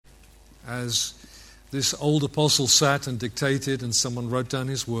as this old apostle sat and dictated and someone wrote down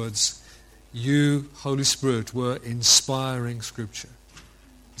his words, you, Holy Spirit, were inspiring Scripture.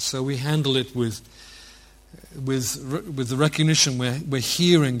 So we handle it with the recognition we're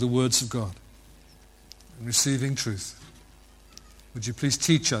hearing the words of God and receiving truth. Would you please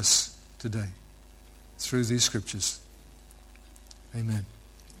teach us today through these Scriptures? Amen.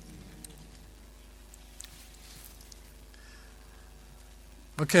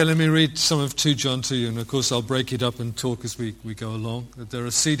 Okay, let me read some of 2 John to you, and of course I'll break it up and talk as we go along. There are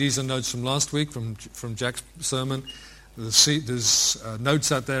CDs and notes from last week, from Jack's sermon. There's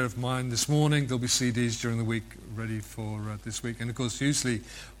notes out there of mine this morning. There'll be CDs during the week ready for this week. And of course, usually,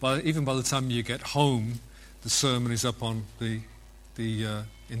 even by the time you get home, the sermon is up on the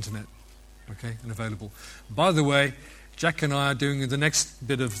internet, okay, and available. By the way, Jack and I are doing the next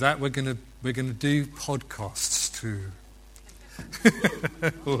bit of that. We're going to do podcasts too.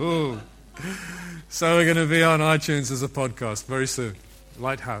 So we're going to be on iTunes as a podcast very soon.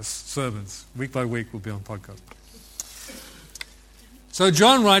 Lighthouse sermons, week by week, will be on podcast. So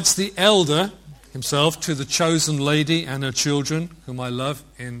John writes, the elder himself, to the chosen lady and her children, whom I love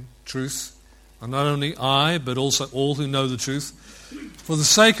in truth, and not only I, but also all who know the truth, for the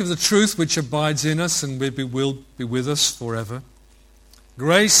sake of the truth which abides in us and will be with us forever.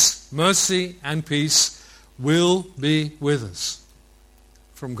 Grace, mercy, and peace will be with us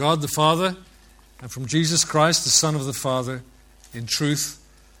from God the Father and from Jesus Christ, the Son of the Father, in truth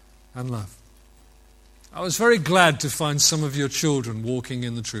and love. I was very glad to find some of your children walking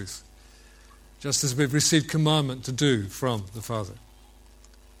in the truth, just as we've received commandment to do from the Father.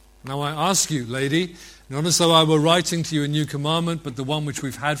 Now I ask you, lady, not as though I were writing to you a new commandment, but the one which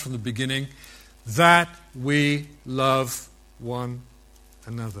we've had from the beginning, that we love one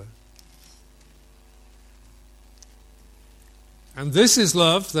another. And this is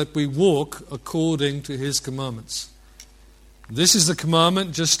love, that we walk according to His commandments. This is the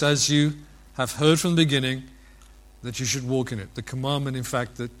commandment, just as you have heard from the beginning, that you should walk in it. The commandment, in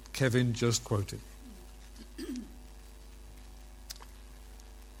fact, that Kevin just quoted.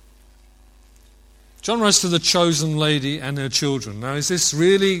 John writes to the chosen lady and her children. Now, is this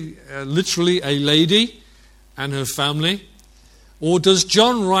really literally a lady and her family? Or does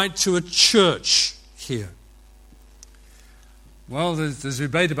John write to a church here? Well, there's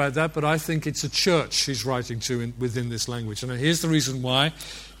debate about that, but I think it's a church he's writing to within this language. And here's the reason why.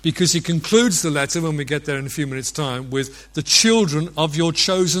 Because he concludes the letter, when we get there in a few minutes' time, with the children of your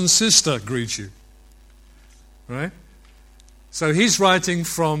chosen sister greet you. Right? So he's writing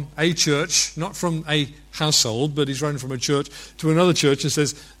from a church, not from a household, but he's writing from a church to another church and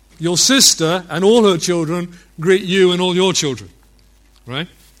says, your sister and all her children greet you and all your children. Right?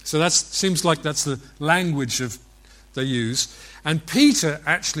 So that seems like that's the language they use. And Peter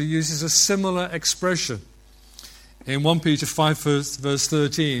actually uses a similar expression. In 1 Peter 5 verse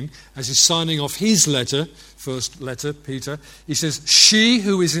 13, as he's signing off his letter, first letter, Peter, he says, she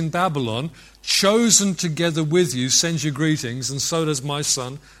who is in Babylon, chosen together with you, sends you greetings, and so does my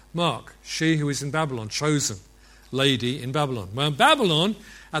son Mark. She who is in Babylon, chosen lady in Babylon. Well, Babylon,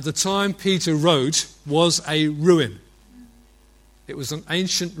 at the time Peter wrote, was a ruin. It was an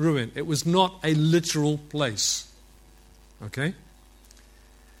ancient ruin. It was not a literal place. Okay?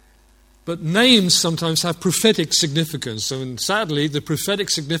 But names sometimes have prophetic significance. And sadly, the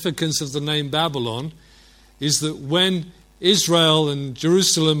prophetic significance of the name Babylon is that when Israel and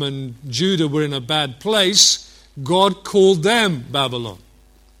Jerusalem and Judah were in a bad place, God called them Babylon.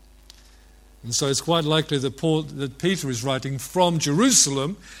 And so it's quite likely that Peter is writing from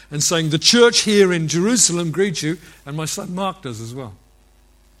Jerusalem and saying, the church here in Jerusalem greets you, and my son Mark does as well.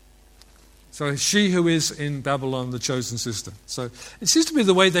 So she who is in Babylon, the chosen sister. So it seems to be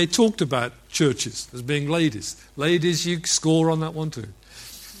the way they talked about churches, as being ladies. Ladies, you score on that one too.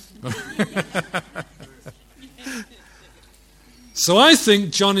 So I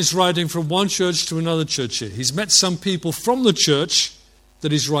think John is writing from one church to another church here. He's met some people from the church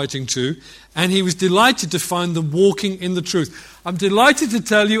that he's writing to, and he was delighted to find them walking in the truth. I'm delighted to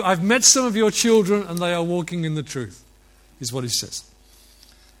tell you, I've met some of your children and they are walking in the truth, is what he says.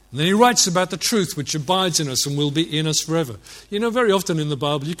 And then he writes about the truth which abides in us and will be in us forever. You know, very often in the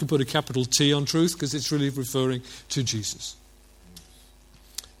Bible you can put a capital T on truth because it's really referring to Jesus.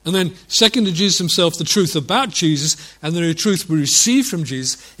 And then, second to Jesus himself, the truth about Jesus, and the truth we receive from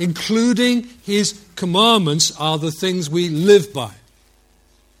Jesus, including his commandments, are the things we live by.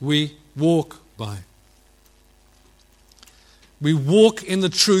 We walk by. We walk in the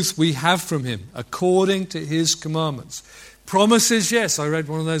truth we have from him, according to his commandments. Promises, yes, I read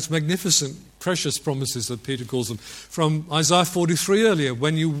one of those magnificent precious promises that Peter calls them. From Isaiah 43 earlier,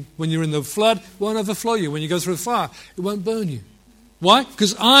 when you're in the flood, it won't overflow you. When you go through the fire, it won't burn you. Why?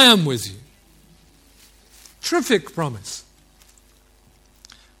 Because I am with you. Terrific promise.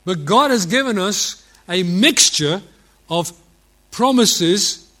 But God has given us a mixture of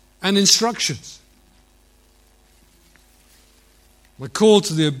promises and instructions. We're called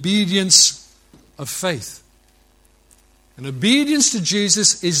to the obedience of faith. And obedience to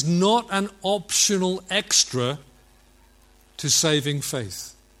Jesus is not an optional extra to saving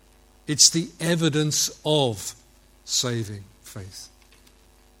faith. It's the evidence of saving faith.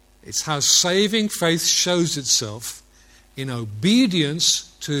 It's how saving faith shows itself in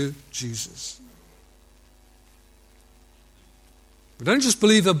obedience to Jesus. We don't just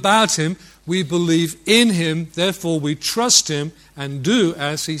believe about him, we believe in him, therefore we trust him and do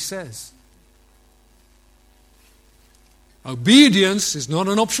as he says. Obedience is not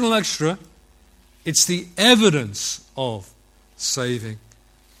an optional extra, it's the evidence of saving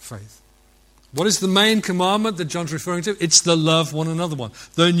faith. What is the main commandment that John's referring to? It's the love one another one.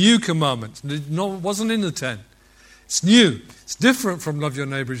 The new commandment. It wasn't in the 10. It's new. It's different from love your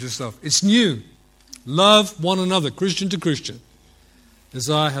neighbor as yourself. It's new. Love one another, Christian to Christian, as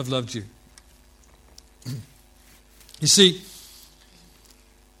I have loved you. You see,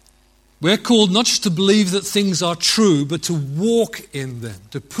 we're called not just to believe that things are true, but to walk in them,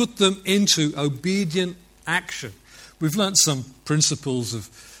 to put them into obedient action. We've learnt some principles of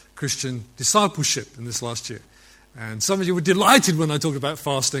Christian discipleship in this last year. And some of you were delighted when I talked about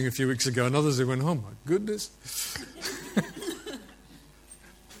fasting a few weeks ago, and others who went, oh my goodness. I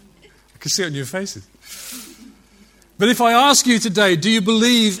can see it on your faces. But if I ask you today, do you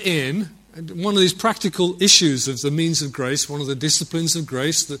believe in one of these practical issues of the means of grace, one of the disciplines of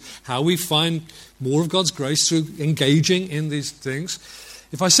grace, how we find more of God's grace through engaging in these things?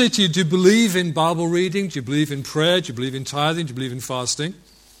 If I say to you, do you believe in Bible reading? Do you believe in prayer? Do you believe in tithing? Do you believe in fasting?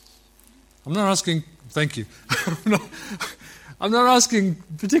 I'm not asking, thank you. I'm not asking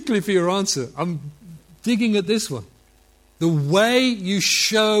particularly for your answer. I'm digging at this one. The way you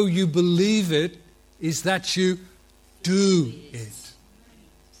show you believe it is that you do it.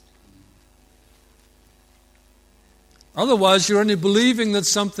 Otherwise, you're only believing that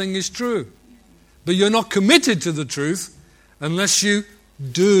something is true. But you're not committed to the truth unless you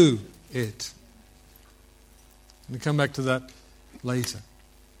do it. We'll come back to that later.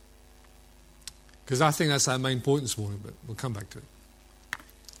 Because I think that's our main point this morning, but we'll come back to it.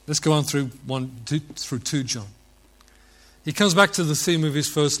 Let's go on through 2 John. He comes back to the theme of his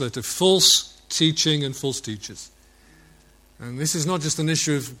first letter, false teaching and false teachers. And this is not just an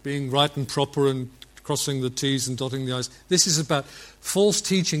issue of being right and proper and crossing the T's and dotting the I's. This is about false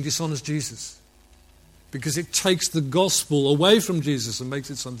teaching dishonors Jesus, because it takes the gospel away from Jesus and makes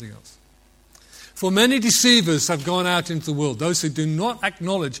it something else. For many deceivers have gone out into the world, those who do not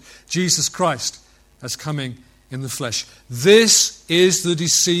acknowledge Jesus Christ as coming in the flesh. This is the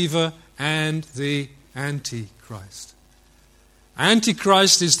deceiver and the Antichrist.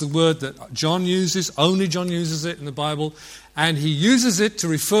 Antichrist is the word that John uses, only John uses it in the Bible, and he uses it to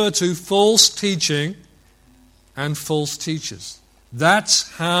refer to false teaching and false teachers. That's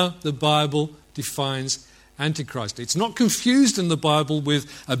how the Bible defines Antichrist. It's not confused in the Bible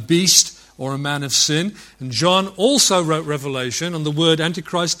with a beast or a man of sin. And John also wrote Revelation, and the word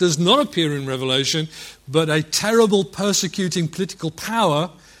Antichrist does not appear in Revelation, but a terrible persecuting political power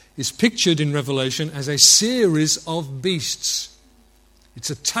is pictured in Revelation as a series of beasts. It's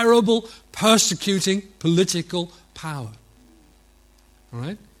a terrible persecuting political power. All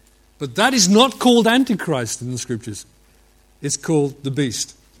right? But that is not called Antichrist in the Scriptures. It's called the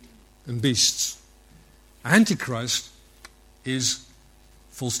beast and beasts. Antichrist is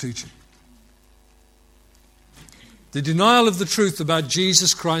false teaching. The denial of the truth about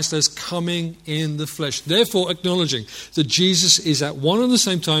Jesus Christ as coming in the flesh. Therefore, acknowledging that Jesus is at one and the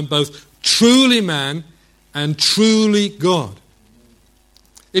same time both truly man and truly God.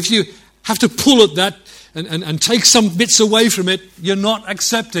 If you have to pull at that and take some bits away from it, you're not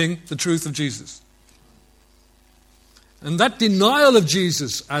accepting the truth of Jesus. And that denial of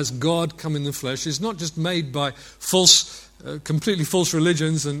Jesus as God come in the flesh is not just made by completely false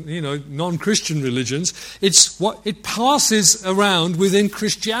religions and non-Christian religions. It's what it passes around within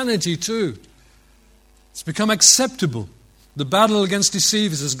Christianity too. It's become acceptable. The battle against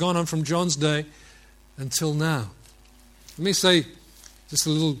deceivers has gone on from John's day until now. Let me say just a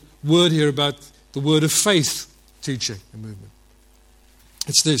little word here about the word of faith teaching and movement.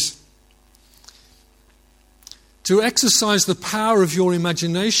 It's this. To exercise the power of your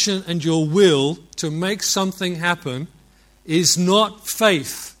imagination and your will to make something happen is not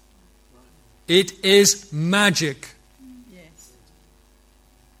faith. It is magic. Yes.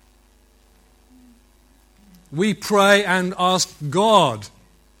 We pray and ask God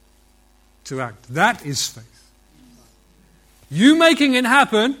to act. That is faith. You making it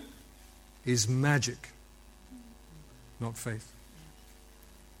happen is magic, not faith.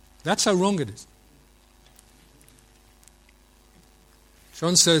 That's how wrong it is.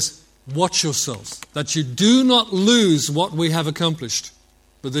 John says, watch yourselves, that you do not lose what we have accomplished,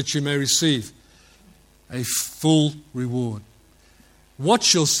 but that you may receive a full reward.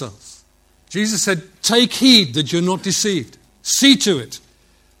 Watch yourselves. Jesus said, take heed that you're not deceived. See to it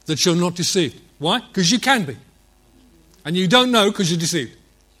that you're not deceived. Why? Because you can be. And you don't know because you're deceived.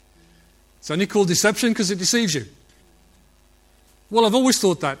 It's only called deception because it deceives you. Well, I've always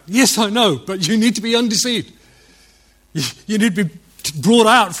thought that. Yes, I know, but you need to be undeceived. You need to be brought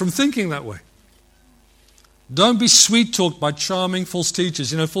out from thinking that way. Don't be sweet-talked by charming false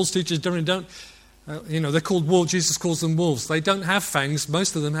teachers. False teachers generally don't, they're called wolves. Jesus calls them wolves. They don't have fangs.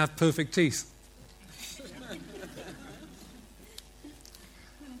 Most of them have perfect teeth.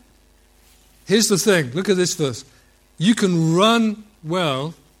 Here's the thing. Look at this verse. You can run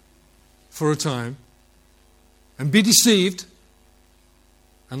well for a time and be deceived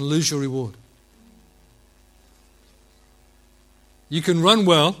and lose your reward. You can run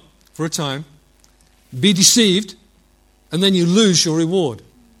well for a time, be deceived, and then you lose your reward.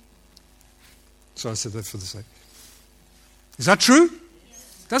 So I said that for the sake. Is that true?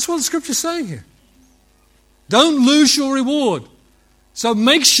 Yes. That's what the scripture's saying here. Don't lose your reward. So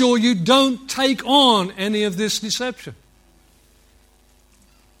make sure you don't take on any of this deception.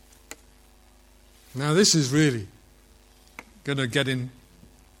 Now this is really going to get in,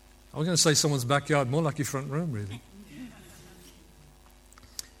 I was going to say someone's backyard, more like your front room really.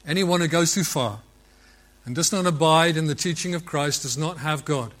 Anyone who goes too far and does not abide in the teaching of Christ does not have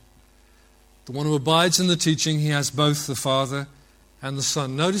God. The one who abides in the teaching, he has both the Father and the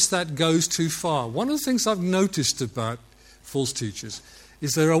Son. Notice that goes too far. One of the things I've noticed about false teachers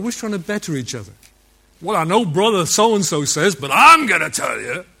is they're always trying to better each other. Well, I know brother so-and-so says, but I'm going to tell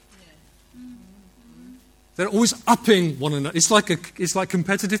you. They're always upping one another. It's like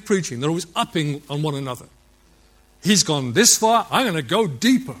competitive preaching. They're always upping on one another. He's gone this far, I'm going to go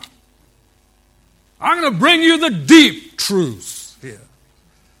deeper. I'm going to bring you the deep truths here.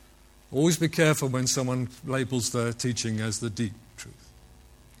 Always be careful when someone labels their teaching as the deep truth.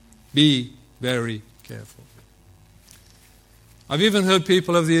 Be very careful. I've even heard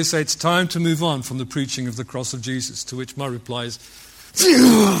people over the years say it's time to move on from the preaching of the cross of Jesus, to which my reply is,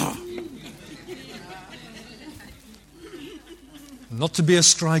 not to be a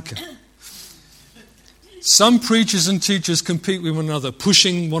striker. Some preachers and teachers compete with one another,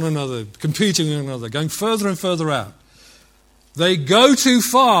 pushing one another, competing with one another, going further and further out. They go too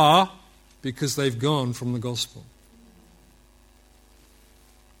far because they've gone from the gospel.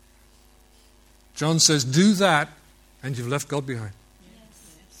 John says, do that and you've left God behind.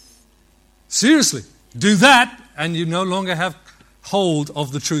 Yes. Seriously, do that and you no longer have hold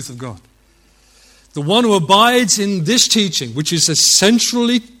of the truth of God. The one who abides in this teaching, which is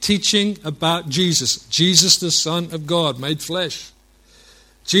essentially teaching about Jesus, Jesus the Son of God made flesh.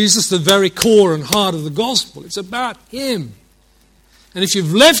 Jesus, the very core and heart of the gospel. It's about Him. And if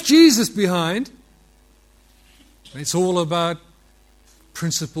you've left Jesus behind, it's all about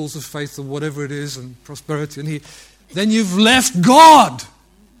principles of faith or whatever it is and prosperity, and then you've left God.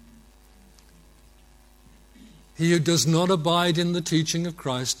 He who does not abide in the teaching of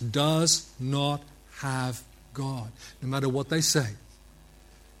Christ does not have God, no matter what they say.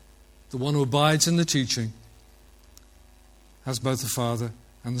 The one who abides in the teaching has both the Father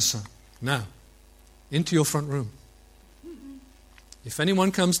and the Son. Now, into your front room. If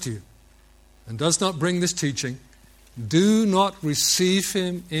anyone comes to you and does not bring this teaching, do not receive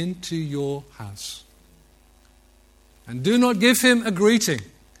him into your house. And do not give him a greeting,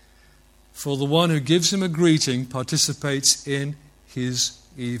 for the one who gives him a greeting participates in his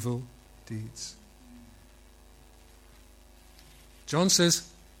evil deeds. John says,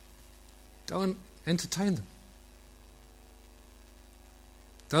 don't entertain them.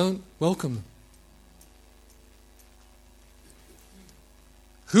 Don't welcome them.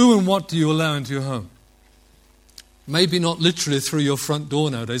 Who and what do you allow into your home? Maybe not literally through your front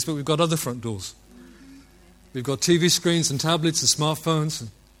door nowadays, but we've got other front doors. We've got TV screens and tablets and smartphones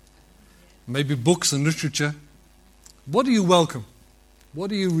and maybe books and literature. What do you welcome? What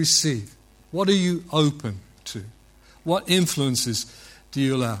do you receive? What are you open to? What influences do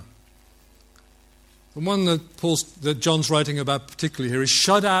you allow? The one that John's writing about particularly here is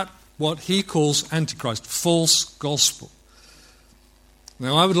shut out what he calls Antichrist, false gospel.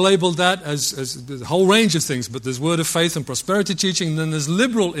 Now, I would label that as a whole range of things, but there's word of faith and prosperity teaching, and then there's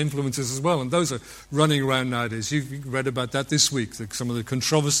liberal influences as well, and those are running around nowadays. You've read about that this week, some of the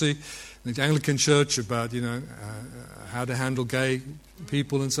controversy in the Anglican Church about, how to handle gay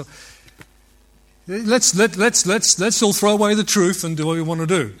people and so. Let's all throw away the truth and do what we want to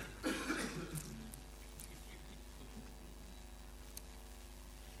do.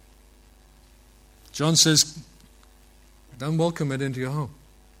 John says, don't welcome it into your home.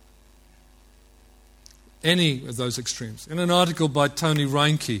 Any of those extremes. In an article by Tony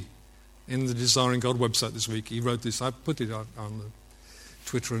Reinke in the Desiring God website this week, he wrote this. I put it on the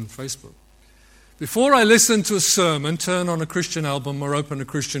Twitter and Facebook. Before I listen to a sermon, turn on a Christian album or open a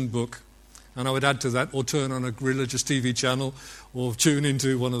Christian book, and I would add to that, or turn on a religious TV channel, or tune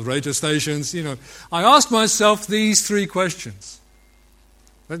into one of the radio stations, I ask myself these three questions,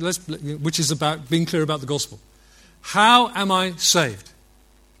 which is about being clear about the gospel. How am I saved?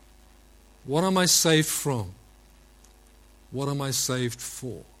 What am I saved from? What am I saved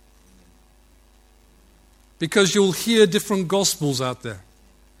for? Because you'll hear different gospels out there.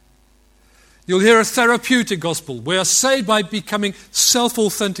 You'll hear a therapeutic gospel. We are saved by becoming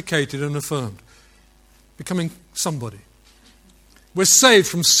self-authenticated and affirmed. Becoming somebody. We're saved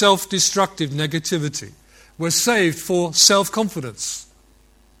from self-destructive negativity. We're saved for self-confidence.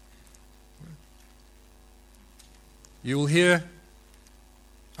 You will hear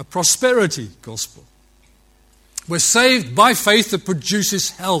a prosperity gospel. We're saved by faith that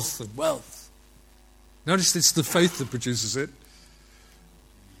produces health and wealth. Notice it's the faith that produces it.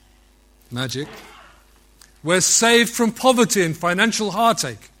 Magic. We're saved from poverty and financial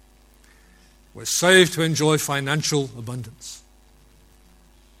heartache. We're saved to enjoy financial abundance.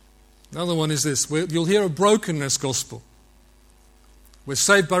 Another one is this. You'll hear a brokenness gospel. We're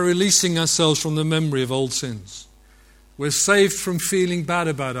saved by releasing ourselves from the memory of old sins. We're saved from feeling bad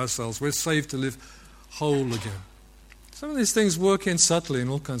about ourselves. We're saved to live whole again. Some of these things work in subtly in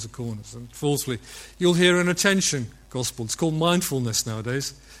all kinds of corners. And fourthly, you'll hear an attention gospel. It's called mindfulness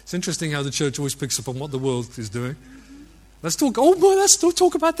nowadays. It's interesting how the church always picks up on what the world is doing. Let's talk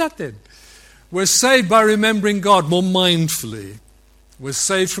about that then. We're saved by remembering God more mindfully. We're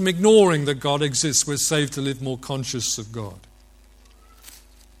saved from ignoring that God exists. We're saved to live more conscious of God.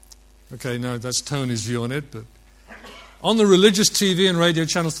 Okay, now that's Tony's view on it, but on the religious TV and radio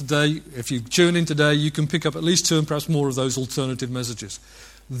channels today, if you tune in today, you can pick up at least two and perhaps more of those alternative messages.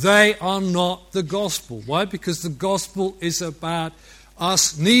 They are not the gospel. Why? Because the gospel is about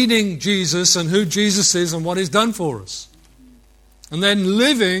us needing Jesus and who Jesus is and what He's done for us. And then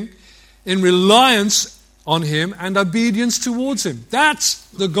living in reliance on Him and obedience towards Him. That's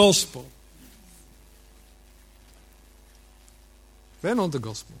the gospel. They're not the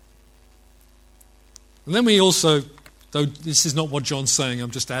gospel. And then we also, though this is not what John's saying,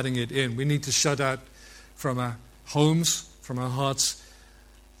 I'm just adding it in, we need to shut out from our homes, from our hearts,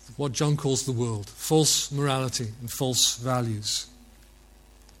 what John calls the world. False morality and false values.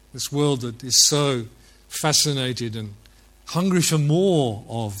 This world that is so fascinated and hungry for more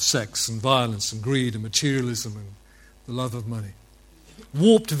of sex and violence and greed and materialism and the love of money.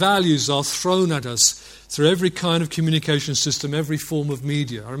 Warped values are thrown at us through every kind of communication system, every form of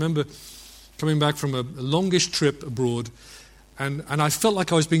media. I remember coming back from a longish trip abroad, and I felt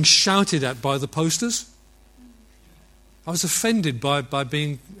like I was being shouted at by the posters. I was offended by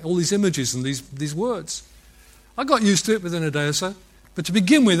being all these images and these words. I got used to it within a day or so. But to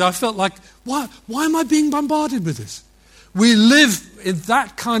begin with, I felt like, why am I being bombarded with this? We live in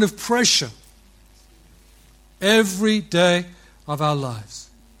that kind of pressure every day of our lives.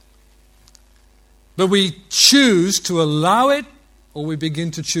 But we choose to allow it, or we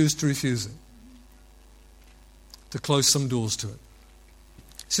begin to choose to refuse it, to close some doors to it.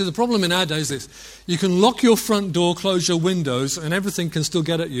 See, the problem in our days is this. You can lock your front door, close your windows, and everything can still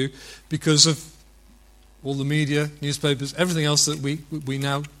get at you because of all the media, newspapers, everything else that we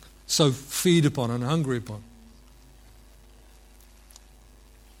now so feed upon and are hungry upon.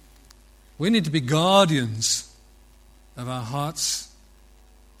 We need to be guardians of our hearts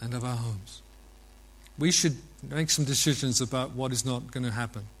and of our homes. We should make some decisions about what is not going to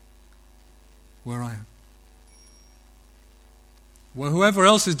happen where I am. Well, whoever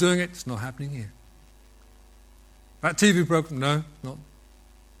else is doing it, it's not happening here. That TV program, no, not.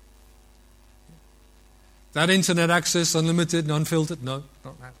 That internet access, unlimited and unfiltered, no,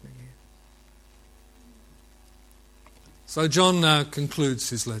 not happening here. So John now concludes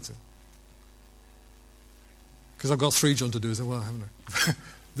his letter. Because I've got 3 John to do as well, haven't I?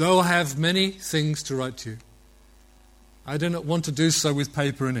 Though I have many things to write to you, I do not want to do so with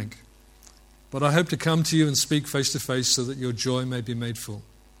paper and ink, but I hope to come to you and speak face to face so that your joy may be made full.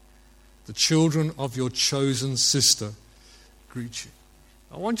 The children of your chosen sister greet you.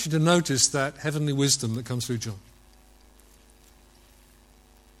 I want you to notice that heavenly wisdom that comes through John.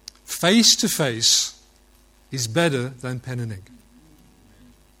 Face to face is better than pen and ink.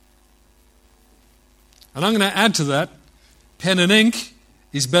 And I'm going to add to that, pen and ink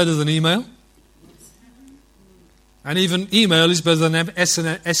is better than email. And even email is better than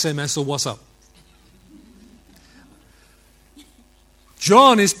SMS or WhatsApp.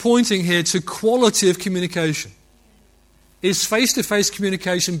 John is pointing here to quality of communication. Is face-to-face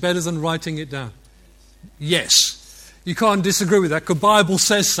communication better than writing it down? Yes. You can't disagree with that because the Bible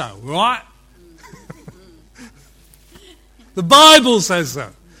says so, right? The Bible says so.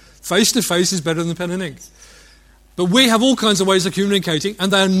 Face-to-face is better than pen and ink. But we have all kinds of ways of communicating,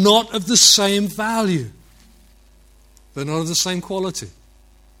 and they're not of the same value. They're not of the same quality.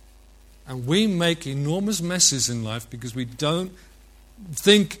 And we make enormous messes in life because we don't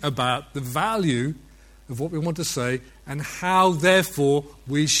think about the value of what we want to say and how, therefore,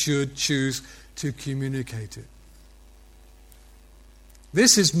 we should choose to communicate it.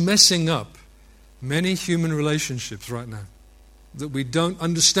 This is messing up many human relationships right now, that we don't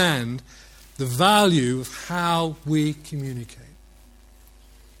understand the value of how we communicate.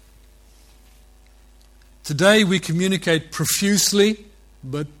 Today we communicate profusely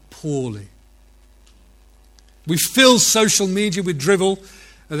but poorly. We fill social media with drivel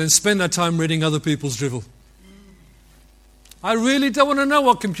and then spend our time reading other people's drivel. I really don't want to know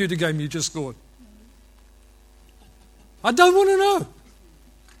what computer game you just scored. I don't want to know.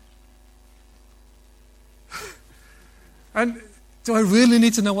 And do I really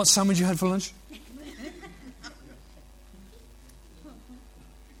need to know what sandwich you had for lunch?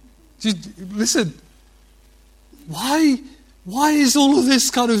 Listen, why is all of this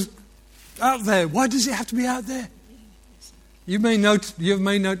kind of out there? Why does it have to be out there? You may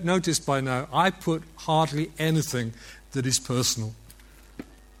notice by now, I put hardly anything that is personal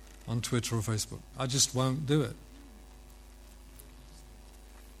on Twitter or Facebook. I just won't do it.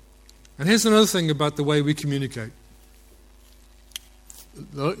 And here's another thing about the way we communicate.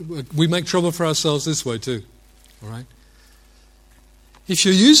 We make trouble for ourselves this way too. All right? If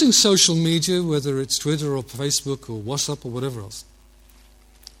you're using social media, whether it's Twitter or Facebook or WhatsApp or whatever else,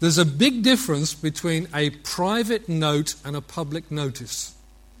 there's a big difference between a private note and a public notice.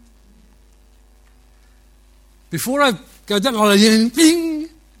 Before I go down, ping,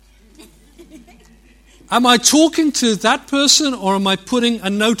 am I talking to that person or am I putting a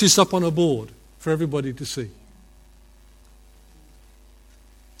notice up on a board for everybody to see?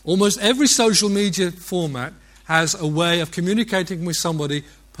 Almost every social media format has a way of communicating with somebody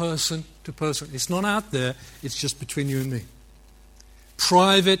person to person. It's not out there, it's just between you and me.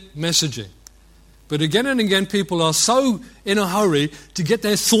 Private messaging. But again and again, people are so in a hurry to get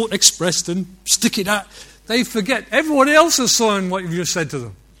their thought expressed and stick it out. They forget everyone else has seen what you've just said to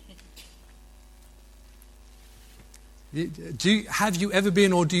them. Have you ever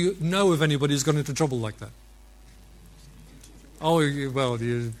been, or do you know of anybody who's gone into trouble like that? Oh, well,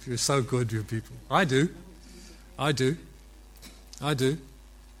 you're so good, you people. I do. I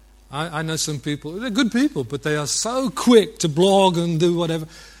know some people, they're good people, but they are so quick to blog and do whatever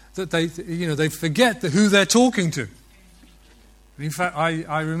that they forget who they're talking to. In fact,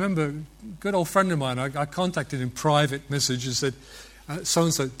 I remember a good old friend of mine, I contacted him private message and said,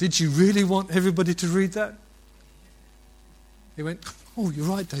 so-and-so, did you really want everybody to read that? He went, oh, you're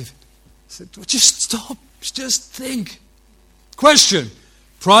right, David. I said, just stop, just think. Question,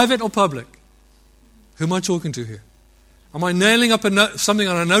 private or public? Who am I talking to here? Am I nailing up something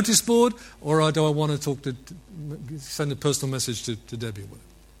on a notice board, or do I want to send a personal message to Debbie?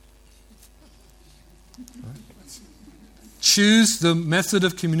 Right. Choose the method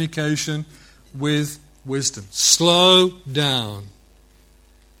of communication with wisdom. Slow down.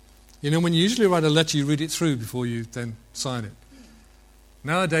 You know, when you usually write a letter, you read it through before you then sign it.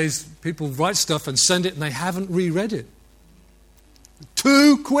 Nowadays, people write stuff and send it and they haven't reread it.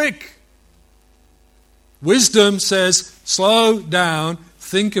 Too quick. Wisdom says, slow down,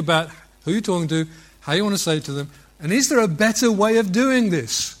 think about who you're talking to, how you want to say it to them, and is there a better way of doing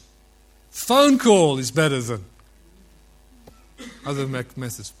this? Phone call is better than other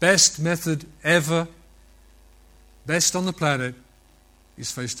methods. Best method ever, best on the planet,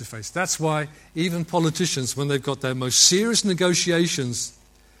 is face-to-face. That's why even politicians, when they've got their most serious negotiations,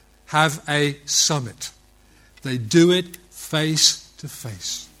 have a summit. They do it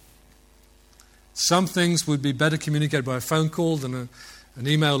face-to-face. Some things would be better communicated by a phone call than an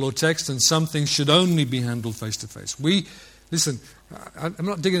email or text, and some things should only be handled face-to-face. Listen, I'm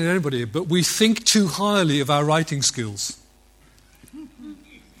not digging at anybody, but we think too highly of our writing skills.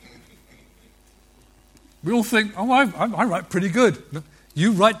 We all think, oh, I write pretty good. No,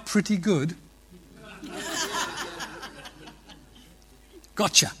 you write pretty good?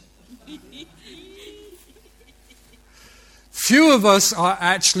 Gotcha. Few of us are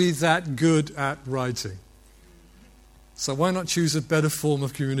actually that good at writing. So why not choose a better form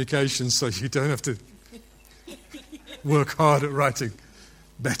of communication so you don't have to work hard at writing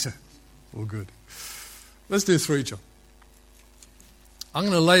better or good? Let's do 3 John. I'm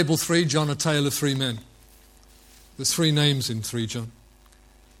going to label 3 John a tale of 3 men. There's 3 names in 3 John.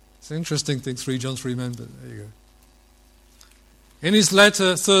 It's an interesting thing, 3 John, 3 men, but there you go. In his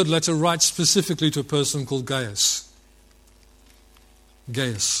letter, 3rd letter, writes specifically to a person called Gaius.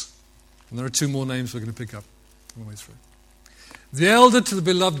 Gaius. And there are 2 more names we're going to pick up on the way through. The elder to the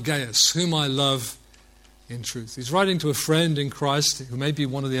beloved Gaius, whom I love in truth. He's writing to a friend in Christ who may be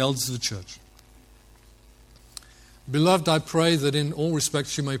one of the elders of the church. Beloved, I pray that in all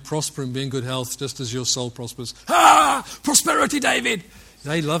respects you may prosper and be in good health, just as your soul prospers. Ah! Prosperity, David!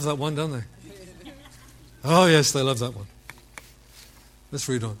 They love that one, don't they? Oh, yes, they love that one. Let's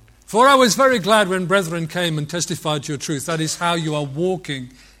read on. For I was very glad when brethren came and testified to your truth. That is how you are walking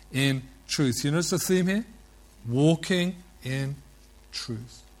in truth. You notice the theme here? Walking in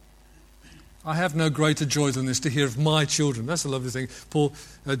truth. I have no greater joy than this, to hear of my children. That's a lovely thing.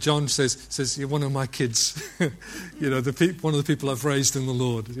 John says, you're one of my kids. You know, one of the people I've raised in the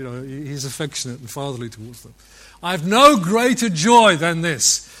Lord. You know, he's affectionate and fatherly towards them. I have no greater joy than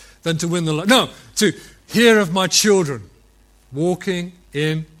this, than to win the life. No, to hear of my children walking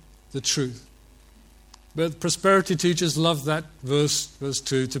in the truth. But prosperity teachers love that verse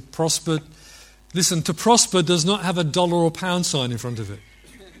 2, to prosper. Listen, to prosper does not have a dollar or pound sign in front of it.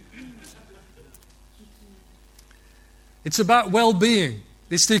 It's about well-being.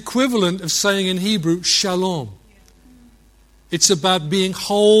 It's the equivalent of saying in Hebrew, shalom. It's about being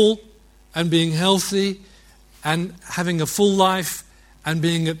whole and being healthy and having a full life and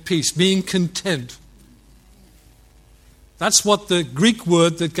being at peace, being content. That's what the Greek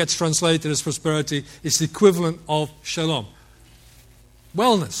word that gets translated as prosperity is the equivalent of shalom.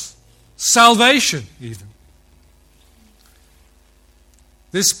 Wellness, salvation even.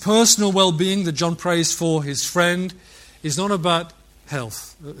 This personal well-being that John prays for his friend is not about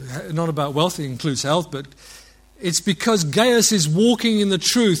health, not about wealth. It includes health, but it's because Gaius is walking in the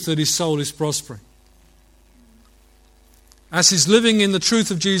truth that his soul is prospering. As he's living in the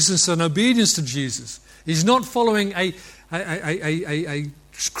truth of Jesus and obedience to Jesus, he's not following a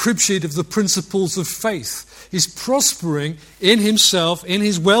crib sheet of the principles of faith. He's prospering in himself, in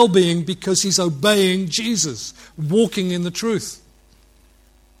his well-being, because he's obeying Jesus, walking in the truth.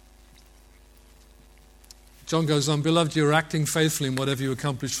 John goes on, beloved, you're acting faithfully in whatever you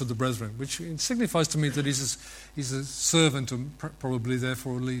accomplish for the brethren, which signifies to me that he's a servant and probably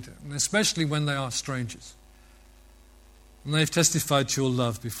therefore a leader, and especially when they are strangers. And they've testified to your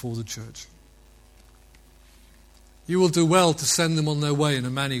love before the church. You will do well to send them on their way in a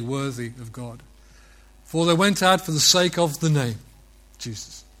manner worthy of God. For they went out for the sake of the name,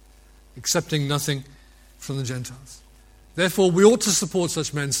 Jesus, accepting nothing from the Gentiles. Therefore, we ought to support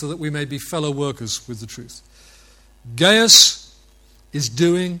such men so that we may be fellow workers with the truth. Gaius is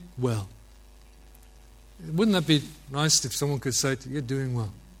doing well. Wouldn't that be nice if someone could say to you, you're doing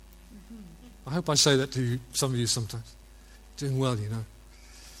well? I hope I say that to you, some of you sometimes. Doing well, you know.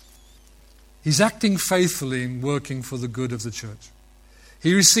 He's acting faithfully in working for the good of the church.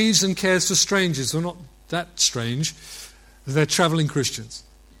 He receives and cares for strangers who are not that strange. They're traveling Christians,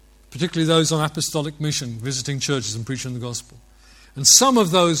 particularly those on apostolic mission, visiting churches and preaching the gospel. And some of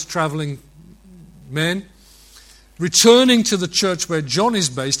those traveling men, returning to the church where John is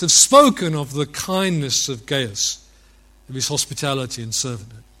based, have spoken of the kindness of Gaius, of his hospitality and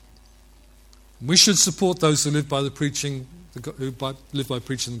servanthood. We should support those who live by preaching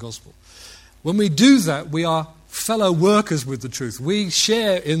the gospel. When we do that, we are fellow workers with the truth. We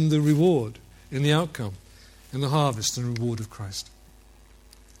share in the reward, in the outcome, in the harvest and reward of Christ.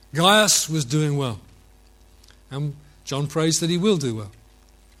 Gaius was doing well. And John prays that he will do well.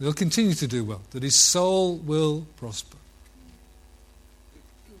 He'll continue to do well, that his soul will prosper.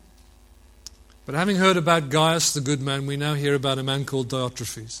 But having heard about Gaius, the good man, we now hear about a man called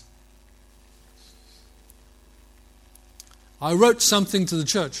Diotrephes. I wrote something to the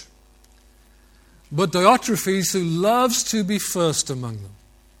church, but Diotrephes, who loves to be first among them.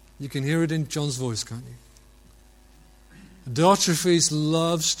 You can hear it in John's voice, can't you? Diotrephes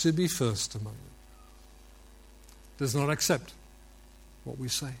loves to be first among them. Does not accept what we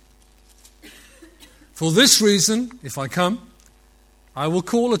say. For this reason, if I come, I will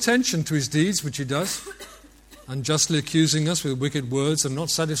call attention to his deeds, which he does, unjustly accusing us with wicked words, and not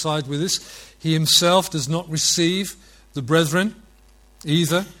satisfied with this. He himself does not receive the brethren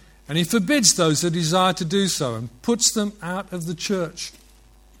either, and he forbids those that desire to do so and puts them out of the church.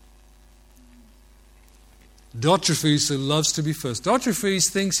 Diotrephes, who loves to be first.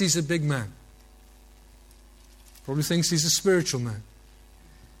 Diotrephes thinks he's a big man. Probably thinks he's a spiritual man.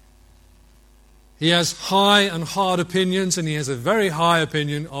 He has high and hard opinions, and he has a very high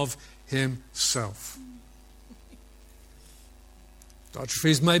opinion of himself.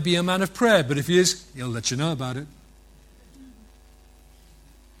 Diotrephes may be a man of prayer, but if he is, he'll let you know about it.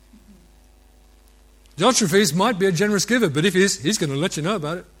 Diotrephes might be a generous giver, but if he is, he's going to let you know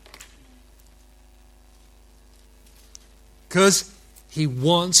about it. Because he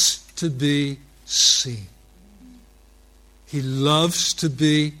wants to be seen. He loves to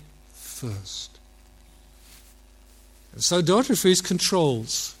be first. And so Diotrephes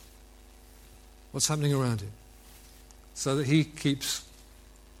controls what's happening around him so that he keeps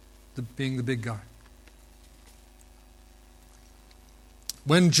being the big guy.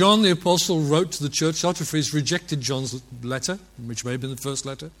 When John the Apostle wrote to the church, Diotrephes rejected John's letter, which may have been the first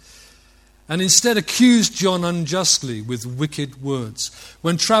letter, and instead accused John unjustly with wicked words.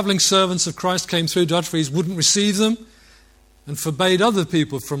 When travelling servants of Christ came through, Diotrephes wouldn't receive them and forbade other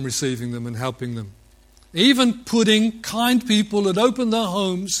people from receiving them and helping them. Even putting kind people that opened their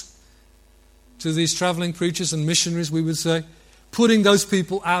homes to these travelling preachers and missionaries, we would say, putting those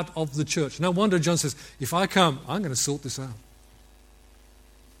people out of the church. No wonder John says, if I come, I'm going to sort this out.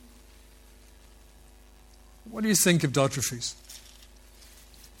 What do you think of Diotrephes?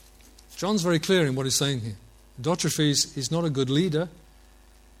 John's very clear in what he's saying here. Diotrephes is not a good leader.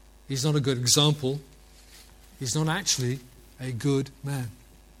 He's not a good example. He's not actually a good man.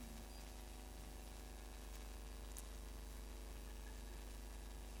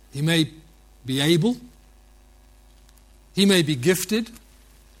 He may be able. He may be gifted.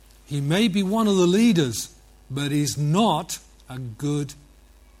 He may be one of the leaders, but he's not a good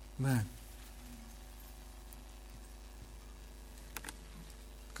man.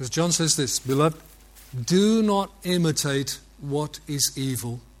 Because John says this, beloved, do not imitate what is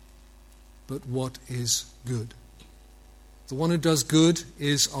evil, but what is good. The one who does good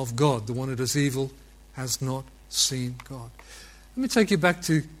is of God. The one who does evil has not seen God. Let me take you back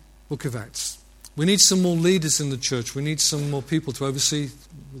to the book of Acts. We need some more leaders in the church. We need some more people to oversee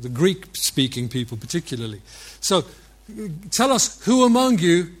the Greek-speaking people particularly. So, tell us who among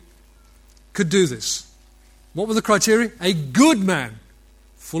you could do this. What were the criteria? A good man,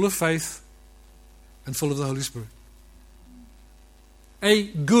 full of faith and full of the Holy Spirit. A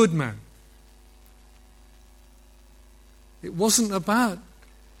good man. It wasn't about,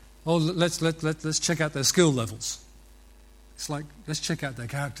 let's check out their skill levels. It's like, let's check out their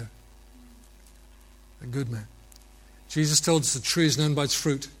character. A good man. Jesus told us the tree is known by its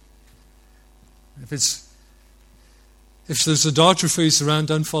fruit. If there's a Diotrephes around,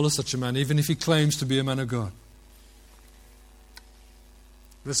 don't follow such a man, even if he claims to be a man of God.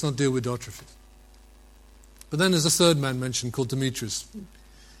 Let's not deal with Diotrephes. But then there's a third man mentioned called Demetrius.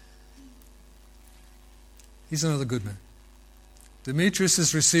 He's another good man. Demetrius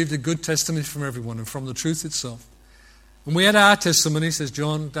has received a good testimony from everyone and from the truth itself. And we had our testimony, says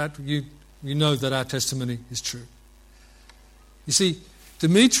John, that you know that our testimony is true. You see,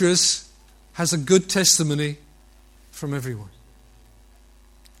 Demetrius has a good testimony from everyone.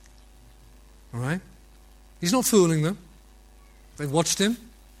 All right? He's not fooling them. They've watched him.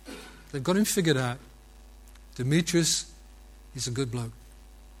 They've got him figured out. Demetrius is a good bloke.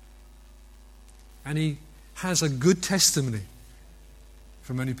 And he has a good testimony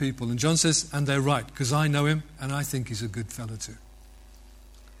from many people. And John says, and they're right, because I know him and I think he's a good fellow too.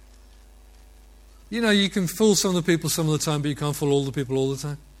 You know, you can fool some of the people some of the time, but you can't fool all the people all the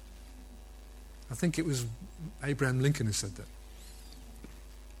time. I think it was Abraham Lincoln who said that.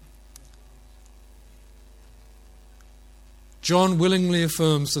 John willingly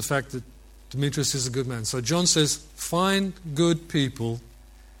affirms the fact that Demetrius is a good man. So John says, find good people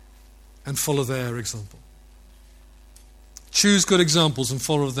and follow their example. Choose good examples and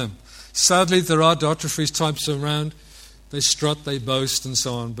follow them. Sadly, there are Diotrephes types around. They strut, they boast, and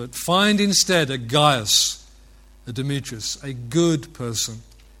so on. But find instead a Gaius, a Demetrius, a good person,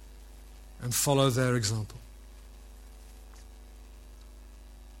 and follow their example.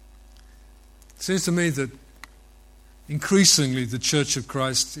 It seems to me that increasingly the Church of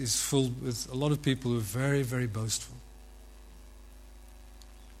Christ is full with a lot of people who are very, very boastful.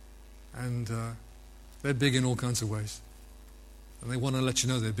 And they're big in all kinds of ways. And they want to let you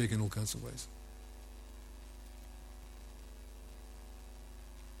know they're big in all kinds of ways.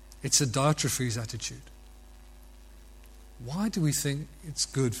 It's a Diotrephes attitude. Why do we think it's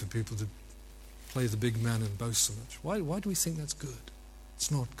good for people to play the big man and boast so much? Why do we think that's good?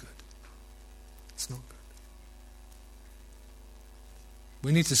 It's not good. It's not good.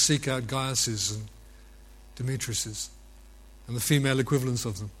 We need to seek out Gaiuses and Demetriuses and the female equivalents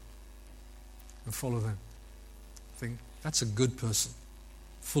of them and follow them. Think, that's a good person,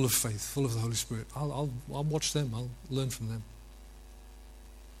 full of faith, full of the Holy Spirit. I'll watch them. I'll learn from them.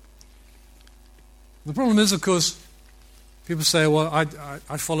 The problem is, of course, people say, well,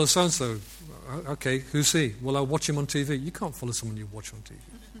 I follow so-and-so. Okay, who's he? Well, I watch him on TV. You can't follow someone you watch on TV.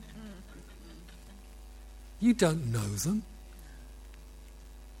 You don't know them.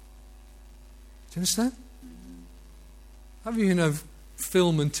 Do you understand?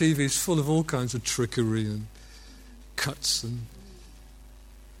 Film and TV is full of all kinds of trickery and cuts and...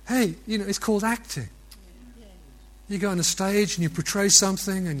 Hey, it's called acting. You go on a stage and you portray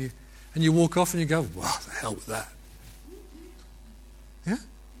something and you walk off and you go, wow, the hell with that. Yeah?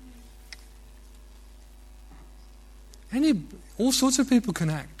 All sorts of people can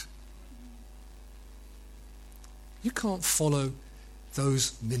act. You can't follow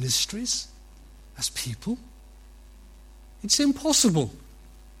those ministries as people. It's impossible.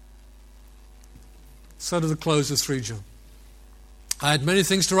 So to the close of 3 John. I had many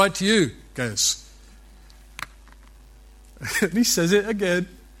things to write to you, Gaius. And he says it again.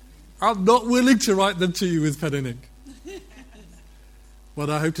 I'm not willing to write them to you with pen and ink.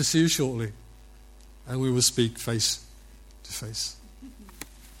 But I hope to see you shortly. And we will speak face to face.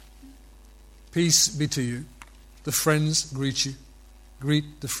 Peace be to you. The friends greet you.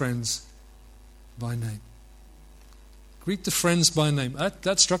 Greet the friends by name. Greet the friends by name.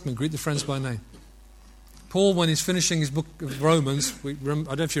 That struck me. Greet the friends by name. Paul, when he's finishing his book of Romans, I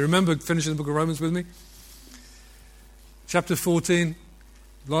don't know if you remember finishing the book of Romans with me. Chapter 14,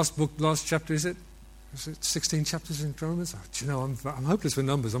 last chapter, is it? Is it 16 chapters in Romans? Oh, do you know, I'm hopeless with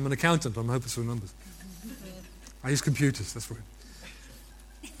numbers. I'm an accountant. I'm hopeless with numbers. I use computers, that's right.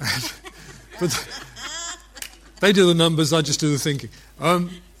 But they do the numbers, I just do the thinking.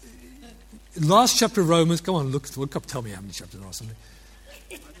 Last chapter of Romans, go on, look up, tell me how many chapters there are or something.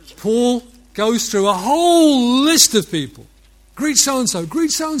 Paul goes through a whole list of people. Greet so-and-so,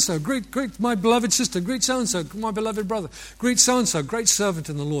 greet my beloved sister, greet so-and-so, my beloved brother, greet so-and-so, great servant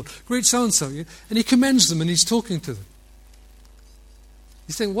in the Lord, greet so-and-so. And he commends them and he's talking to them.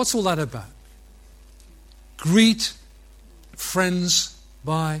 He's saying, what's all that about? Greet friends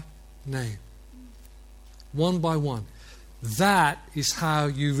by name. One by one. That is how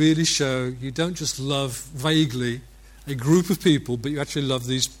you really show you don't just love vaguely a group of people, but you actually love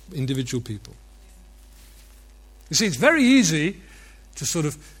these individual people. You see, it's very easy to sort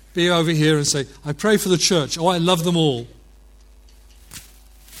of be over here and say, I pray for the church. Oh, I love them all.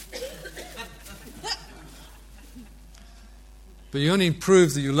 But you only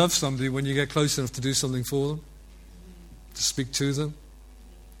prove that you love somebody when you get close enough to do something for them, to speak to them,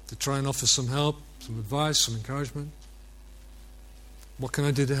 to try and offer some help, some advice, some encouragement. What can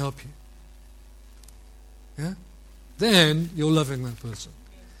I do to help you? Yeah? Then you're loving that person.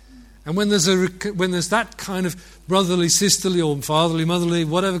 And when there's that kind of brotherly, sisterly, or fatherly, motherly,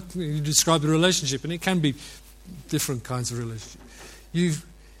 whatever you describe the relationship, and it can be different kinds of relationship,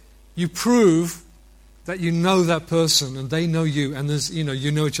 you prove that you know that person and they know you, and there's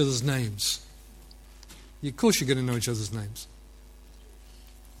you know each other's names. Of course, you're going to know each other's names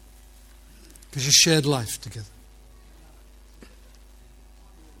because you shared life together.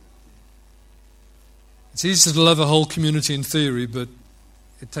 It's easy to love a whole community in theory, but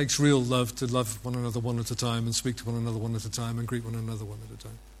it takes real love to love one another one at a time and speak to one another one at a time and greet one another one at a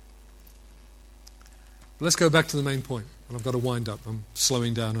time. But let's go back to the main point. And I've got to wind up. I'm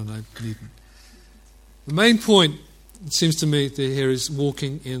slowing down and I needn't. The main point, it seems to me, here is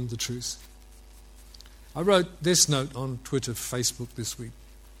walking in the truth. I wrote this note on Twitter, Facebook this week.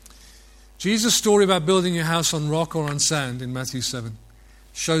 Jesus' story about building your house on rock or on sand in Matthew 7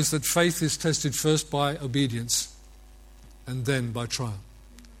 shows that faith is tested first by obedience and then by trouble.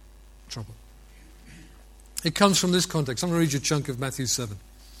 It comes from this context. I'm going to read you a chunk of Matthew 7.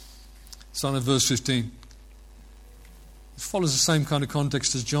 Starting at verse 15. It follows the same kind of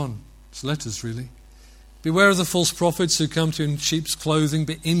context as John's letters, really. Beware of the false prophets who come to you in sheep's clothing,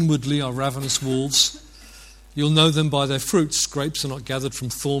 but inwardly are ravenous wolves. You'll know them by their fruits. Grapes are not gathered from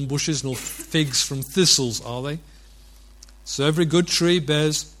thorn bushes, nor figs from thistles, are they? So every good tree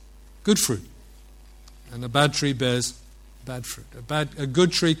bears good fruit, and a bad tree bears bad fruit. A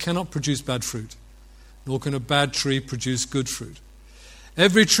good tree cannot produce bad fruit, nor can a bad tree produce good fruit.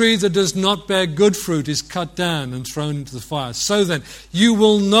 Every tree that does not bear good fruit is cut down and thrown into the fire. So then, you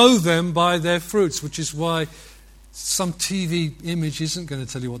will know them by their fruits, which is why some TV image isn't going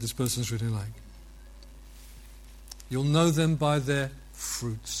to tell you what this person's really like. You'll know them by their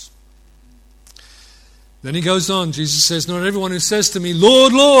fruits. Then he goes on, Jesus says, not everyone who says to me,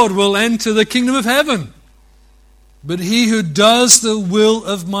 Lord, Lord, will enter the kingdom of heaven, but he who does the will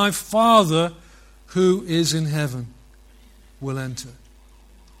of my Father who is in heaven will enter.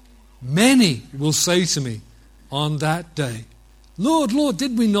 Many will say to me on that day, Lord, Lord,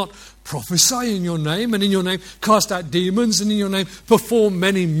 did we not prophesy in your name, and in your name cast out demons, and in your name perform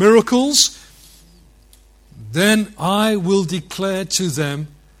many miracles? Then I will declare to them,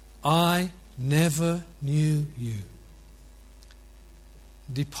 I never knew you.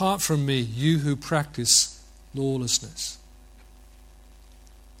 Depart from me, you who practice lawlessness.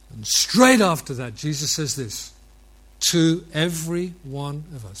 And straight after that, Jesus says this to every one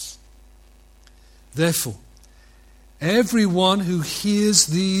of us. Therefore, everyone who hears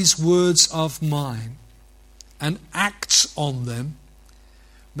these words of mine and acts on them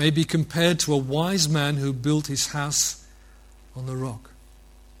may be compared to a wise man who built his house on the rock.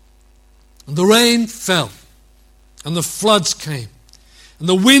 And the rain fell, and the floods came, and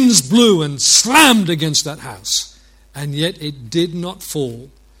the winds blew and slammed against that house, and yet it did not fall,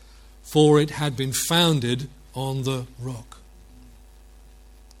 for it had been founded on the rock.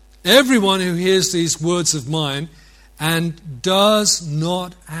 Everyone who hears these words of mine and does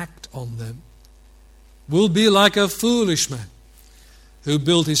not act on them will be like a foolish man who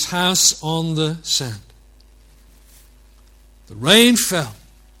built his house on the sand. The rain fell,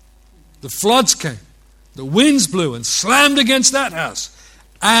 the floods came, the winds blew and slammed against that house,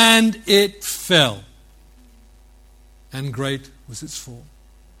 and it fell. And great was its fall.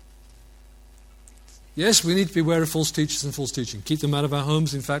 Yes, we need to be aware of false teachers and false teaching. Keep them out of our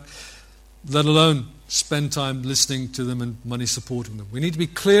homes, in fact, let alone spend time listening to them and money supporting them. We need to be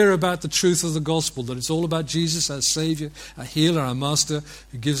clear about the truth of the gospel, that it's all about Jesus, our Savior, our healer, our Master,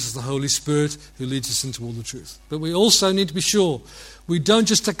 who gives us the Holy Spirit, who leads us into all the truth. But we also need to be sure we don't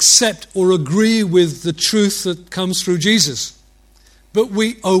just accept or agree with the truth that comes through Jesus, but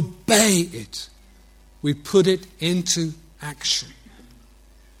we obey it. We put it into action.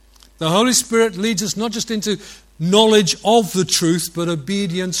 The Holy Spirit leads us not just into knowledge of the truth, but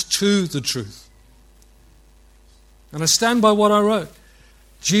obedience to the truth. And I stand by what I wrote.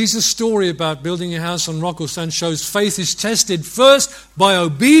 Jesus' story about building a house on rock or sand shows faith is tested first by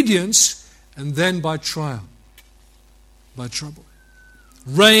obedience and then by trial, by trouble.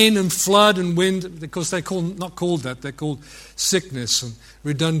 Rain and flood and wind, because they're not called that, they're called sickness and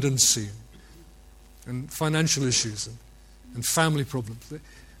redundancy and financial issues and family problems.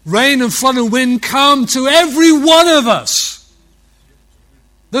 Rain and flood and wind come to every one of us.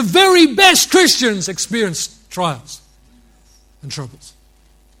 The very best Christians experience trials and troubles.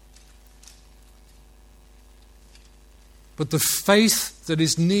 But the faith that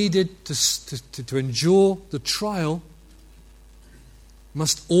is needed to endure the trial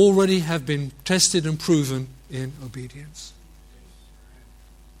must already have been tested and proven in obedience.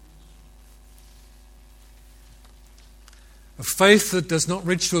 A faith that does not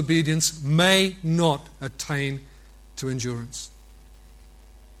reach to obedience may not attain to endurance.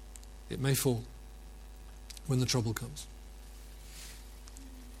 It may fall when the trouble comes.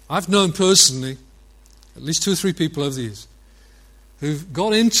 I've known personally at least 2 or 3 people over the years who've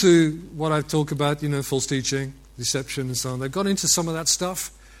got into what I talk about, false teaching, deception and so on. They've got into some of that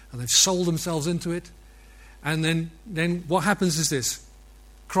stuff and they've sold themselves into it. And then what happens is this.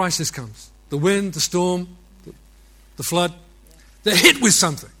 Crisis comes. The wind, the storm, the flood. They're hit with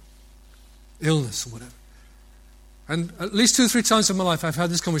something. Illness or whatever. And at least 2 or 3 times in my life I've had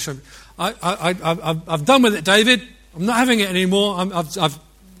this conversation. I've done with it, David. I'm not having it anymore. I've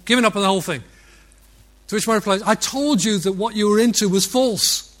given up on the whole thing. To which my reply is, I told you that what you were into was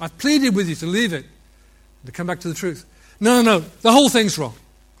false. I pleaded with you to leave it. To come back to the truth. No, the whole thing's wrong.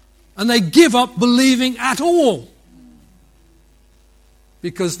 And they give up believing at all.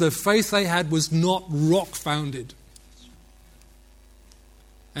 Because the faith they had was not rock-founded.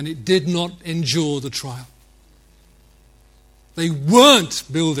 And it did not endure the trial. They weren't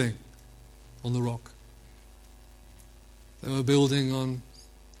building on the rock. They were building on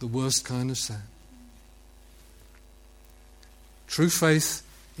the worst kind of sand. True faith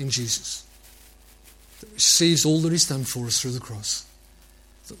in Jesus, that receives all that He's done for us through the cross,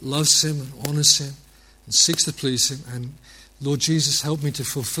 that loves Him and honors Him and seeks to please Him. And Lord Jesus, help me to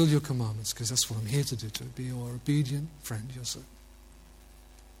fulfill your commandments, because that's what I'm here to do, to be your obedient friend, your son.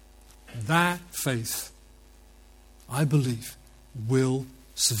 That faith, I believe, will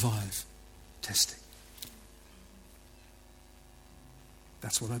survive testing.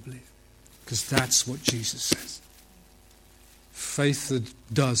 That's what I believe. Because that's what Jesus says. Faith that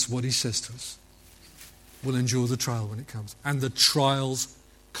does what he says to us will endure the trial when it comes. And the trials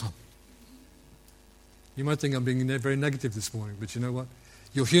come. You might think I'm being very negative this morning, but you know what?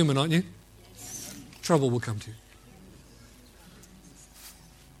 You're human, aren't you? Yes. Trouble will come to you.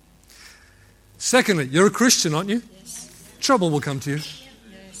 Secondly, you're a Christian, aren't you? Yes. Trouble will come to you.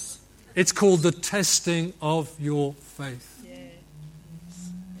 Yes. It's called the testing of your faith.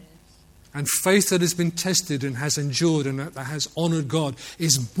 And faith that has been tested and has endured and that has honoured God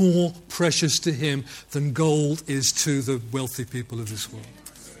is more precious to him than gold is to the wealthy people of this world.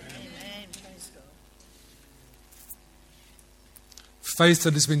 Faith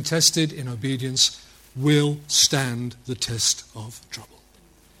that has been tested in obedience will stand the test of trouble.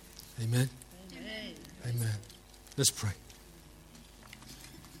 Amen? Amen. Let's pray.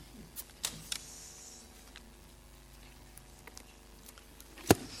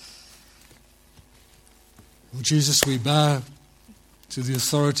 Lord Jesus, we bow to the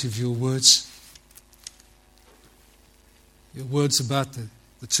authority of your words. Your words about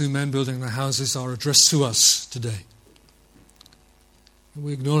the two men building the houses are addressed to us today. And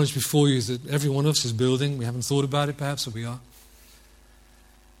we acknowledge before you that every one of us is building. We haven't thought about it perhaps, but we are.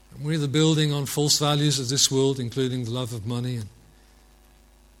 And we're either building on false values of this world, including the love of money,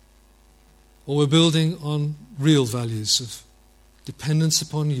 or we're building on real values of dependence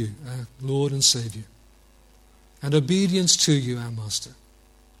upon you, our Lord and Saviour, and obedience to you, our Master.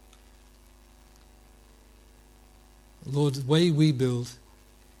 Lord, the way we build,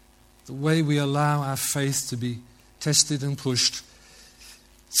 the way we allow our faith to be tested and pushed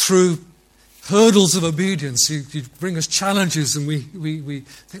through hurdles of obedience, you bring us challenges and we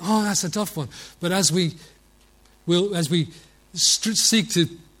think, oh, that's a tough one. But as we seek to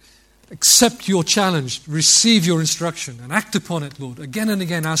accept your challenge, receive your instruction and act upon it, Lord, again and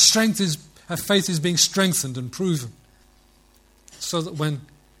again, our faith is being strengthened and proven so that when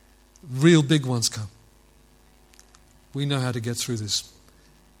real big ones come, we know how to get through this.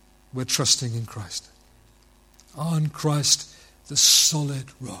 We're trusting in Christ. On Christ, the solid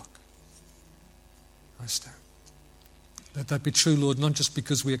rock, I stand. Let that be true, Lord, not just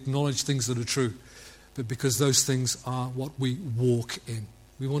because we acknowledge things that are true, but because those things are what we walk in.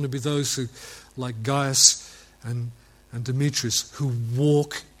 We want to be those who, like Gaius and Demetrius, who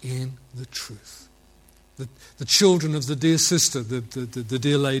walk in the truth. The children of the dear sister, the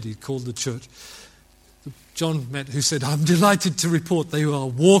dear lady called the church, John met, who said, I'm delighted to report they are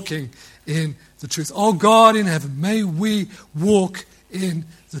walking in the truth. Oh God in heaven, may we walk in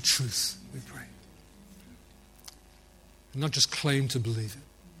the truth, we pray. And not just claim to believe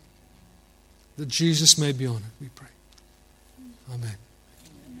it. That Jesus may be honoured, we pray. Amen.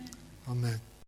 Amen.